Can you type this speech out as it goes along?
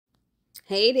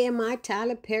Hey there, my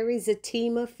Tyler Perry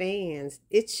ZATIMA fans.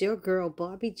 It's your girl,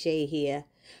 Barbie J here,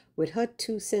 with her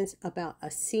 2 cents about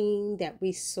a scene that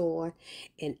we saw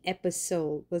in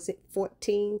episode, was it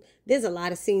 14? There's a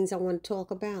lot of scenes I want to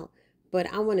talk about,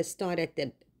 but I want to start at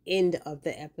the end of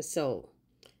the episode.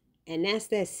 And that's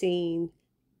that scene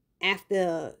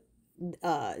after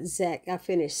ZAC got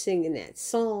finished singing that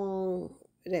song,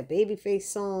 that Babyface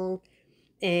song,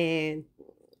 and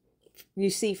you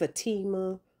see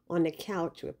Fatima on the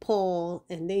couch with Paul,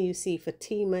 and then you see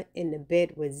Fatima in the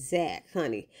bed with ZAC.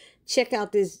 Honey, check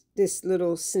out this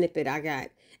little snippet I got,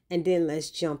 and then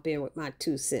let's jump in with my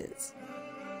 2 cents.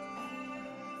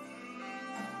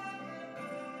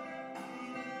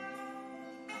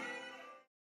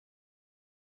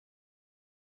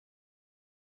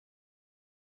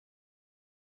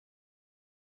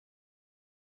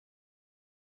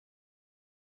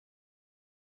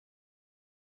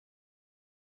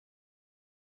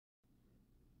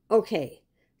 Okay,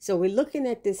 so we're looking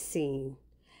at this scene,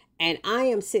 and I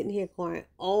am sitting here going,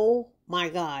 oh my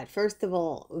God. First of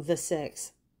all, the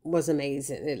sex was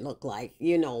amazing. It looked like,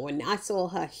 when I saw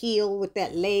her heel with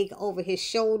that leg over his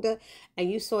shoulder,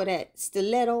 and you saw that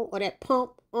stiletto or that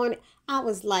pump on it, I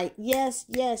was like, yes,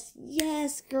 yes,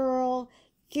 yes, girl,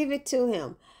 give it to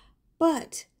him.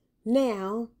 But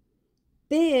now,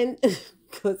 then,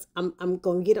 because I'm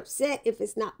going to get upset if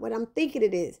it's not what I'm thinking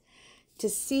it is, to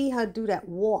see her do that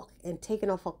walk and taking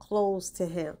off her clothes to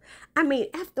him. I mean,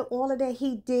 after all of that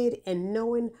he did, and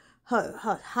knowing her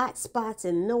hot spots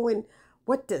and knowing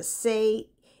what to say,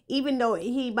 even though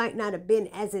he might not have been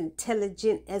as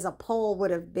intelligent as a Paul would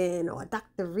have been or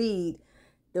Dr. Reed,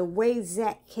 the way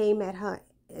ZAC came at her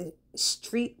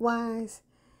streetwise,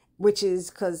 which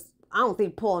is because I don't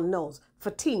think Paul knows.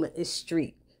 Fatima is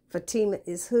street. Fatima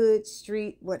is hood,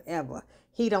 street, whatever.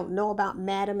 He don't know about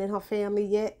Madam and her family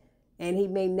yet, and he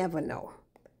may never know.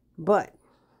 But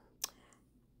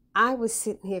I was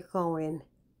sitting here going,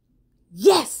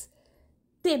 yes,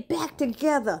 they're back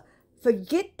together.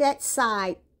 Forget that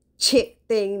side chick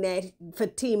thing that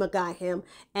Fatima got him,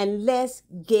 and let's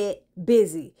get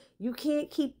busy. You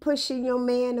can't keep pushing your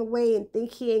man away and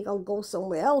think he ain't gonna go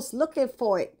somewhere else looking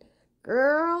for it,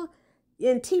 girl.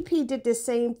 And TP did the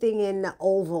same thing in the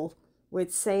Oval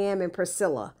with Sam and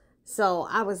Priscilla. So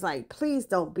I was like, please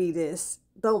don't be this.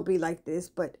 Don't be like this.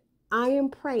 But I am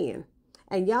praying.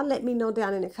 And y'all let me know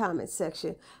down in the comment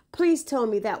section. Please tell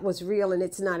me that was real and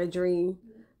it's not a dream.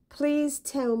 Please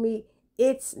tell me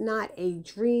it's not a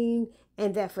dream,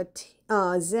 and that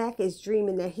ZAC is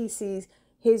dreaming that he sees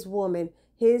his woman,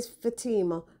 his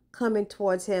Fatima, coming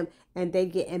towards him, and they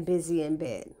getting busy in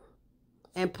bed.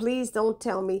 And please don't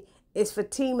tell me it's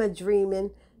Fatima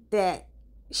dreaming that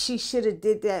she should have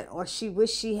did that, or she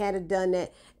wished she had done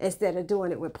that instead of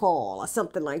doing it with Paul or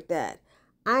something like that.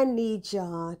 I need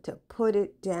y'all to put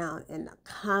it down in the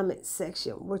comment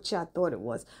section what y'all thought it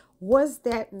was. Was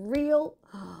that real,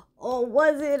 or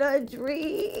was it a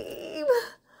dream?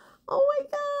 Oh my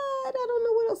God, I don't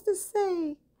know what else to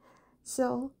say.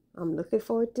 So I'm looking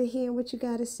forward to hearing what you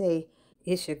got to say.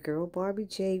 It's your girl Barbie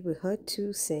J with her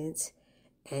 2 cents,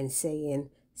 and saying,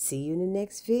 see you in the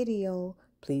next video.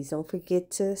 Please don't forget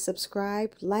to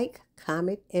subscribe, like,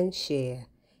 comment, and share.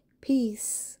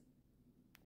 Peace.